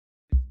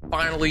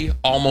finally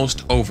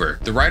almost over.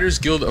 The Writers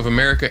Guild of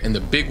America and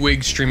the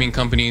bigwig streaming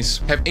companies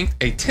have inked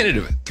a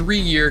tentative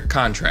 3-year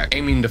contract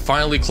aiming to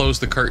finally close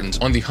the curtains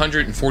on the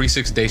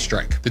 146-day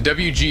strike. The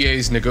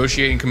WGA's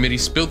negotiating committee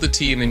spilled the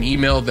tea in an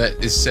email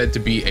that is said to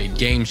be a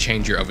game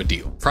changer of a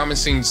deal,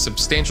 promising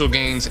substantial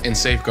gains and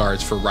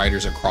safeguards for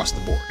writers across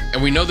the board.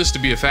 And we know this to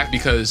be a fact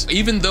because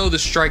even though the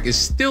strike is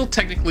still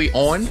technically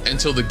on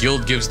until the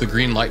guild gives the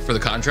green light for the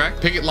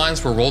contract, picket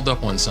lines were rolled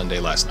up on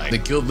Sunday last night. The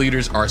guild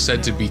leaders are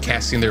said to be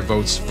casting their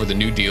votes for the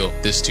new deal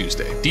this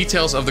Tuesday.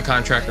 Details of the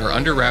contract are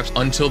under wraps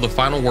until the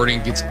final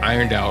wording gets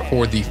ironed out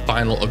for the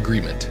final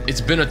agreement.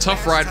 It's been a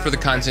tough ride for the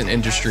content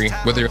industry,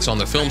 whether it's on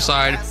the film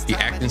side, the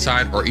acting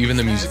side, or even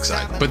the music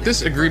side. But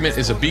this agreement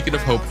is a beacon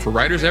of hope for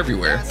writers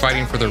everywhere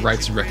fighting for their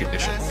rights and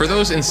recognition. For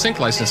those in sync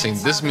licensing,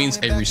 this means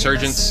a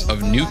resurgence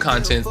of new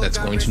content that's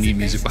going to need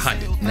music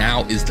behind it.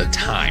 Now is the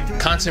time.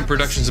 Content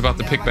production is about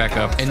to pick back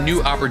up, and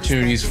new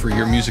opportunities for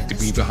your music to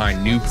be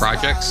behind new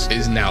projects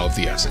is now of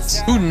the essence.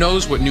 Who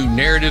knows what new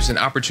narratives and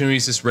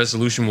opportunities this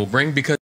resolution will bring, because